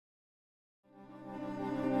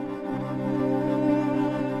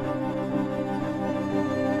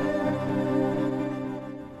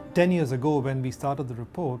10 years ago, when we started the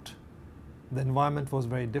report, the environment was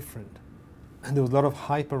very different. And there was a lot of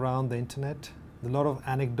hype around the internet, a lot of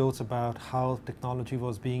anecdotes about how technology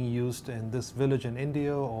was being used in this village in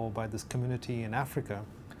India or by this community in Africa.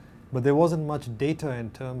 But there wasn't much data in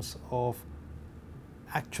terms of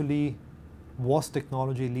actually was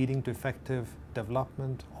technology leading to effective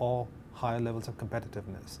development or higher levels of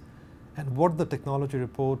competitiveness. And what the technology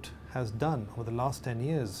report has done over the last 10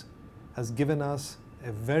 years has given us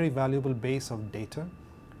a very valuable base of data,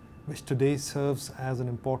 which today serves as an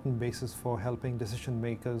important basis for helping decision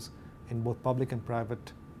makers in both public and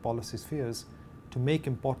private policy spheres to make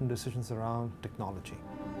important decisions around technology.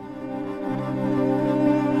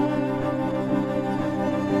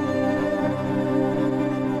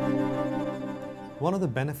 One of the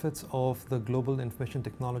benefits of the Global Information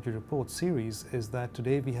Technology Report series is that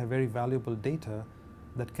today we have very valuable data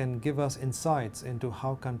that can give us insights into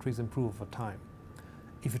how countries improve over time.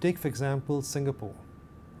 If you take, for example, Singapore,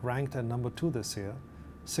 ranked at number 2 this year,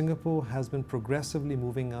 Singapore has been progressively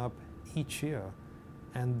moving up each year,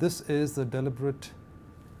 and this is the deliberate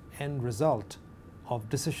end result of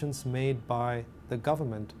decisions made by the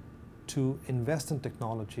government to invest in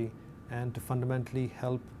technology and to fundamentally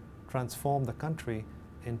help transform the country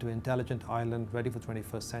into an intelligent island ready for the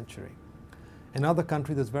 21st century. Another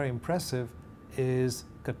country that's very impressive is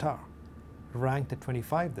Qatar, ranked at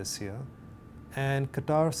 25 this year, and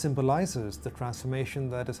Qatar symbolizes the transformation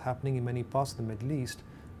that is happening in many parts of the Middle East,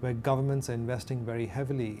 where governments are investing very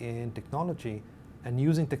heavily in technology and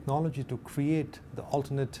using technology to create the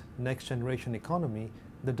alternate next generation economy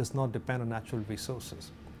that does not depend on natural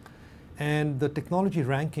resources. And the technology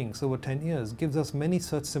rankings over 10 years gives us many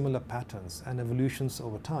such similar patterns and evolutions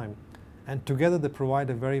over time, and together they provide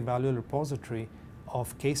a very valuable repository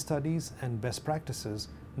of case studies and best practices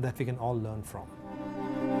that we can all learn from.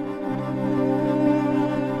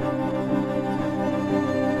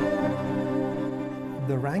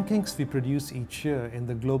 The rankings we produce each year in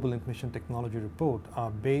the Global Information Technology Report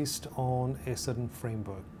are based on a certain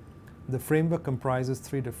framework. The framework comprises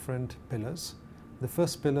 3 different pillars. The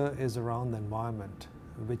first pillar is around the environment,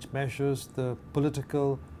 which measures the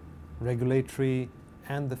political, regulatory,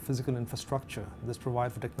 and the physical infrastructure that's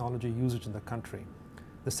provided for technology usage in the country.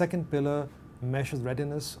 The second pillar measures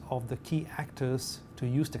readiness of the key actors to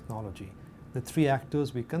use technology. The 3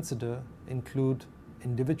 actors we consider include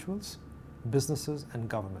individuals, businesses, and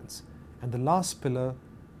governments. And the last pillar,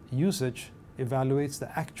 usage, evaluates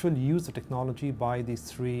the actual use of technology by these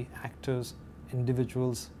 3 actors: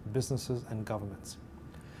 individuals, businesses, and governments.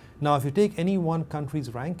 Now, if you take any one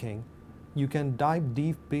country's ranking, you can dive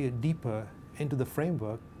deeper into the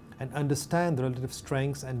framework and understand the relative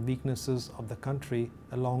strengths and weaknesses of the country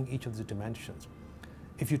along each of the dimensions.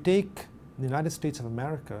 If you take the United States of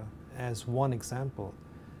America as one example,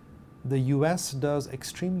 the US does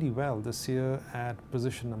extremely well this year at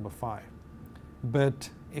position number 5.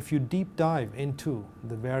 But if you deep dive into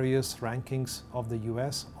the various rankings of the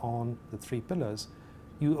US on the 3 pillars,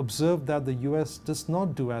 you observe that the US does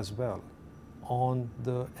not do as well on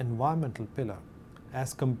the environmental pillar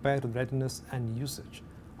as compared to readiness and usage.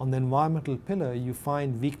 On the environmental pillar, you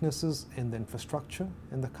find weaknesses in the infrastructure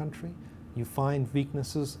in the country, you find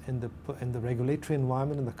weaknesses in the regulatory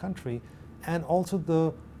environment in the country, and also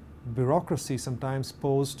the bureaucracy sometimes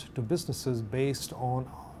posed to businesses based on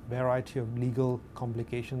a variety of legal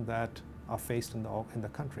complications that are faced in the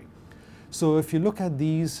country. So if you look at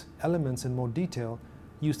these elements in more detail,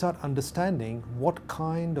 you start understanding what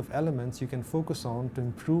kind of elements you can focus on to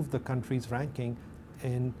improve the country's ranking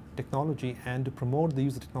in technology and to promote the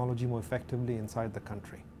use of technology more effectively inside the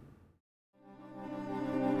country.